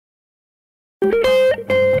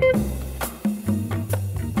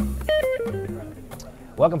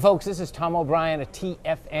Welcome, folks. This is Tom O'Brien at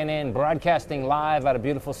TFNN, broadcasting live out of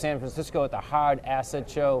beautiful San Francisco at the Hard Asset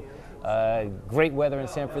Show. Great weather in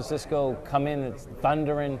San Francisco. Come in, it's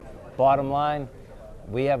thundering. Bottom line,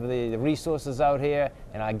 we have the resources out here,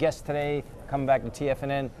 and our guest today, coming back to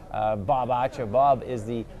TFNN, Bob Archer. Bob is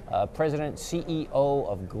the President, CEO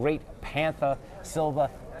of Great Panther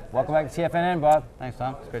Silver. Welcome back to TFNN, Bob. Thanks,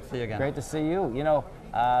 Tom. It's great to see you again. Great to see you. You know,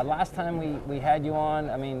 last time we had you on,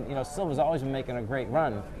 I mean, you know, silver's always been making a great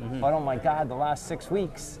run, but oh my God, the last 6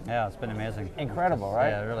 weeks. Yeah, it's been amazing. Incredible, right?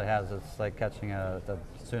 Yeah, it really has. It's like catching a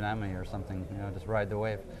tsunami or something, you know, just ride the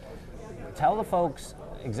wave. Tell the folks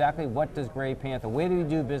exactly what does Great Panther, where do you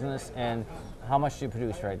do business, and how much do you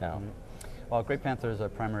produce right now? Well, Great Panther is a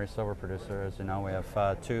primary silver producer. As you know, we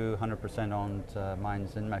have 2 100% owned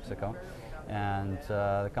mines in Mexico. And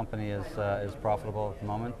the company is profitable at the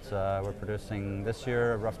moment. We're producing this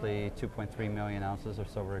year roughly 2.3 million ounces of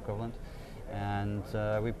silver equivalent. And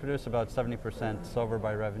we produce about 70% silver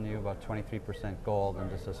by revenue, about 23% gold, and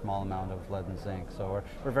just a small amount of lead and zinc. So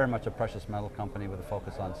we're very much a precious metal company with a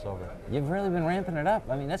focus on silver. You've really been ramping it up.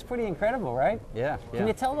 I mean, that's pretty incredible, right? Yeah. Can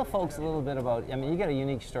you tell the folks a little bit about, I mean, you got a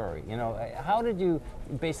unique story. You know, how did you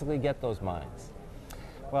basically get those mines?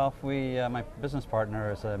 Well, my business partner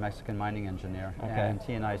is a Mexican mining engineer, and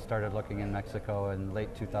he and I started looking in Mexico in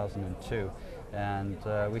late 2002, and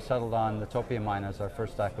we settled on the Topia mine as our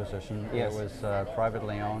first acquisition. Yes. It was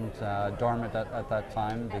privately owned, dormant at that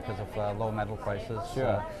time because of low metal prices.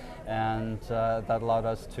 Sure. And that allowed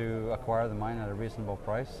us to acquire the mine at a reasonable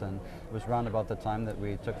price, and it was around about the time that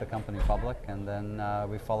we took the company public, and then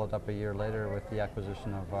we followed up a year later with the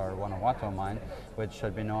acquisition of our Guanajuato mine, which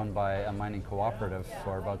had been owned by a mining cooperative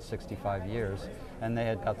for about 65 years, and they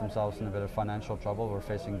had got themselves in a bit of financial trouble, were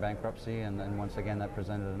facing bankruptcy, and once again that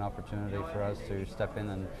presented an opportunity for us to step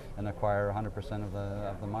in and acquire 100%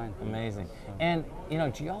 of the mine. Amazing. So. And you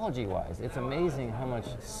know, geology-wise, it's amazing how much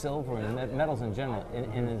silver and metals in general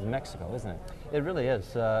in Mexico, isn't it? It really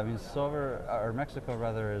is. I mean, silver, or Mexico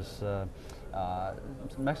rather, is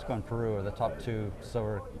Mexico and Peru are the top 2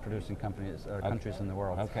 silver-producing countries in the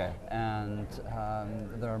world. Okay. And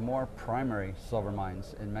there are more primary silver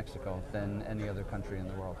mines in Mexico than any other country in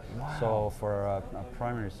the world. Wow. So for a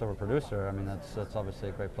primary silver producer, I mean, that's obviously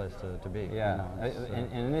a great place to be. Yeah. You know,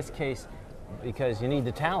 and in this case, because you need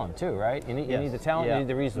the talent too, right? You need the talent, you need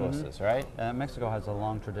the resources, right? Mexico has a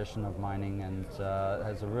long tradition of mining and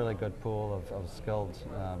has a really good pool of skilled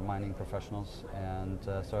mining professionals, and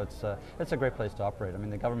so it's a great place to operate. I mean,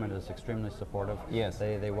 the government is extremely supportive. Yes.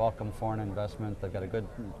 They welcome foreign investment. They've got a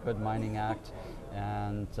good mining act,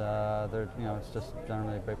 and it's just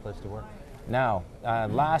generally a great place to work. Now,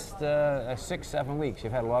 last 6-7 weeks,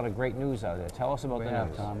 you've had a lot of great news out there. Tell us about the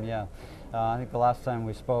news. Tom, yeah. I think the last time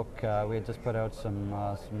we spoke, we had just put out some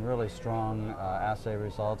really strong assay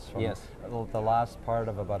results from the last part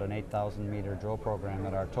of about an 8,000 meter drill program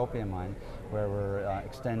at our Topia mine, where we're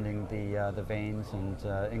extending the veins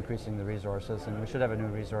and increasing the resources, and we should have a new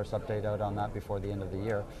resource update out on that before the end of the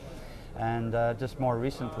year. And just more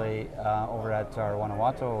recently, over at our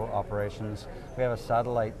Guanajuato operations, we have a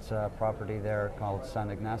satellite property there called San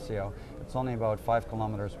Ignacio. It's only about 5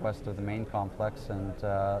 kilometers west of the main complex, and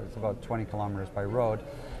it's about 20 kilometers by road.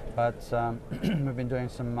 But we've been doing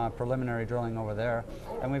some preliminary drilling over there,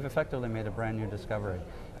 and we've effectively made a brand new discovery.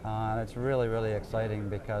 It's really, really exciting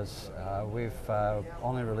because we've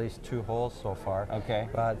only released 2 holes so far. Okay.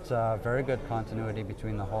 But very good continuity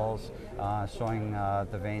between the holes, showing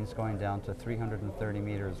the veins going down to 330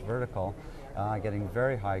 meters vertical, getting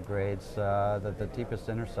very high grades. The deepest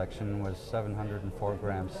intersection was 704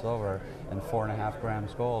 grams silver and 4.5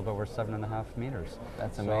 grams gold over 7.5 meters.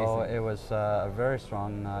 That's amazing. So it was a very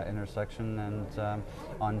strong intersection, and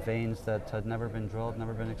on veins that had never been drilled,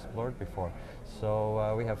 never been explored before.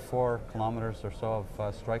 So we have 4 kilometers or so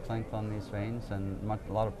of strike length on these veins, and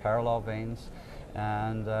a lot of parallel veins,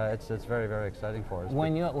 and it's very, very exciting for us.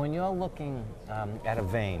 When you're looking at a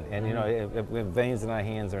vein, and you know, we have veins in our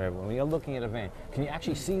hands or everywhere. When you're looking at a vein, can you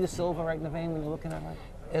actually see the silver right in the vein when you're looking at it?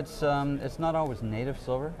 It's not always native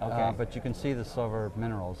silver, but you can see the silver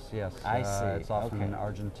minerals. Yes, I see. It's often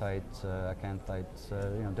argentite, acanthite,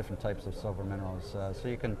 different types of silver minerals. So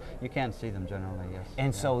you can see them generally. Yes.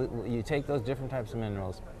 And so you take those different types of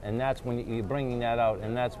minerals, and that's when you're bringing that out,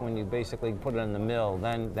 and that's when you basically put it in the mill.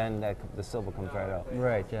 Then the silver comes right out.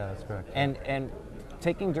 Right. Yeah, that's correct. And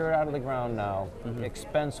taking dirt out of the ground now,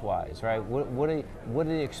 expense-wise, right? What are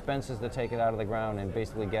the expenses to take it out of the ground and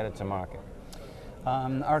basically get it to market?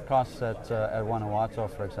 Our costs at Guanajuato,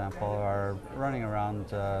 for example, are running around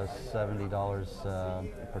 $70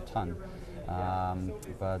 per ton.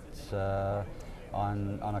 But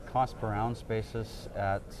On a cost per ounce basis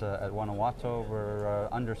at Guanajuato, we're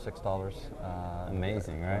under $6.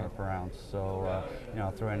 Amazing, right? Per ounce. So you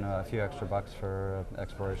know, throw in a few extra bucks for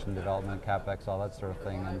exploration, development, capex, all that sort of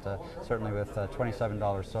thing, and certainly with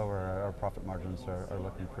 $27 silver, our profit margins are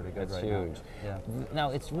looking pretty good. That's right huge. now. Yeah. Now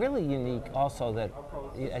it's really unique also that,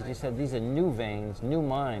 as you said, these are new veins, new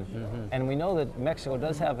mine, and we know that Mexico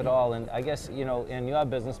does have it all. And I guess, you know, in your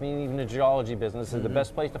business, meaning even the geology business, is the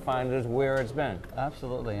best place to find it is where it's been.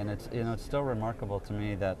 Absolutely, and it's, you know, it's still remarkable to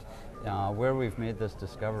me that where we've made this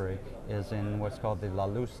discovery is in what's called the La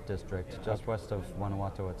Luz district, just west of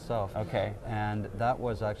Guanajuato itself. Okay. And that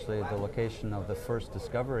was actually the location of the first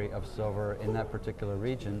discovery of silver in that particular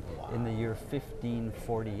region in the year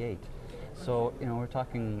 1548. So, you know, we're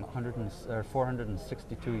talking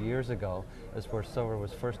 462 years ago is where silver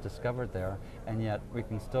was first discovered there, and yet we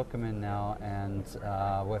can still come in now and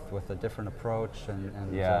with a different approach and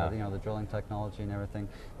you know, the drilling technology and everything,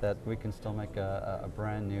 that we can still make a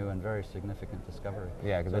brand new and very significant discovery.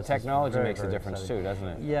 Yeah, because so the technology makes a very difference exciting too, doesn't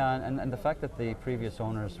it? Yeah, and the fact that the previous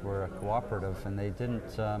owners were a cooperative and they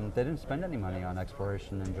didn't spend any money on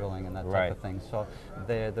exploration and drilling and that type of thing. So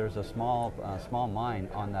there's a small mine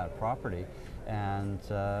on that property, and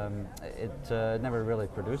it never really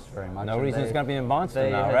produced very much. No reason it's going to be in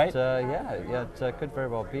Boston now, right? Yeah, it could very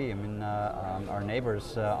well be. I mean, our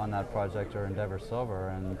neighbors on that project are Endeavour Silver,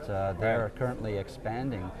 and they're currently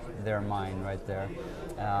expanding their mine right there,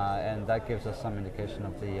 and that gives us some indication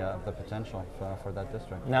of the potential for that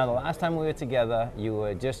district. Now, the last time we were together, you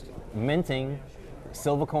were just minting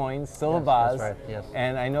silver coins, silver bars. That's right, yes.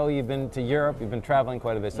 And I know you've been to Europe, you've been traveling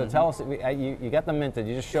quite a bit. So tell us, you got them minted,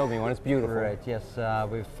 you just showed me one, it's beautiful. Right, yes.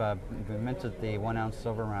 We've minted the 1 ounce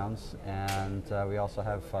silver rounds, and we also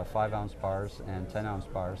have 5 ounce bars and 10 ounce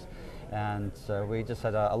bars. And we just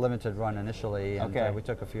had a limited run initially, and we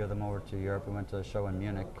took a few of them over to Europe. We went to a show in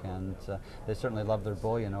Munich, and they certainly love their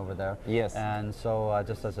bullion over there. Yes. And so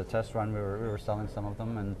just as a test run, we were selling some of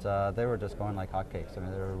them, and they were just going like hotcakes. I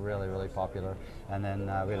mean, they were really, really popular. And then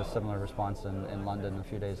we had a similar response in London a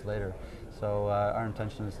few days later. So our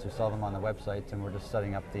intention is to sell them on the website, and we're just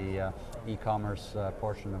setting up the e-commerce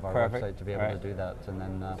portion of our website to be able to do that. And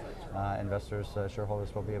then investors,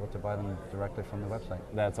 shareholders will be able to buy them directly from the website.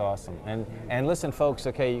 That's awesome. And listen, folks,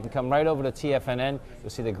 okay, you can come right over to TFNN. You'll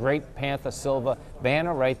see the great Panther silver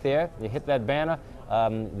banner right there. You hit that banner.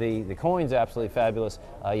 The coins are absolutely fabulous.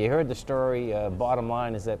 You heard the story. Bottom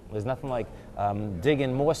line is that there's nothing like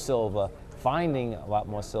digging more silver, finding a lot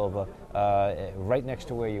more silver right next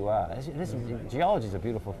to where you are. Geology is a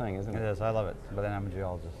beautiful thing, isn't it? It is. I love it, but then I'm a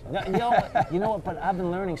geologist. So. No, you know what? But I've been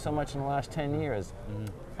learning so much in the last 10 years.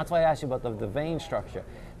 That's why I asked you about the vein structure,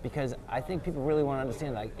 because I think people really want to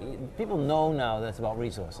understand. Like, people know now that it's about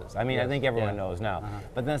resources. I mean, I think everyone knows now.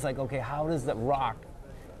 But then it's like, okay, how does the rock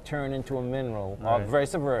turn into a mineral, or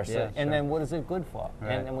vice versa, and then what is it good for?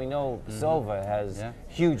 And we know silver has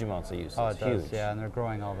huge amounts of use. Oh, it does, yeah, and they're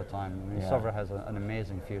growing all the time. I mean, silver has an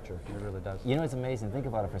amazing future. It really does. You know, it's amazing. Think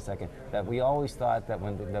about it for a second. That we always thought that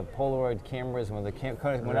when the Polaroid cameras, when the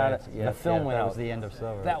cameras went out, the film went out. That was the end of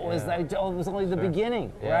silver. That was it was only the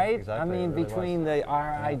beginning, right? Exactly. I mean, really between the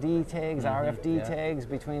RID tags, RFD tags,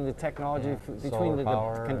 between the technology, between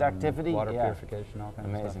the conductivity, water purification, all kinds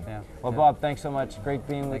of amazing. stuff. Well, Bob, thanks so much. Great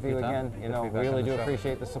being with you again. You know, really do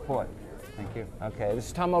appreciate the support. Thank you. Okay, this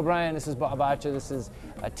is Tom O'Brien, this is Bob Archer, this is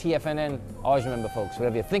TFNN. Always remember, folks,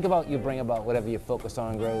 whatever you think about, you bring about. Whatever you focus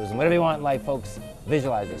on grows. And whatever you want in life, folks,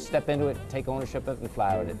 visualize it. Step into it, take ownership of it, and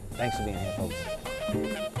flower it. Thanks for being here,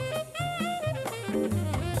 folks.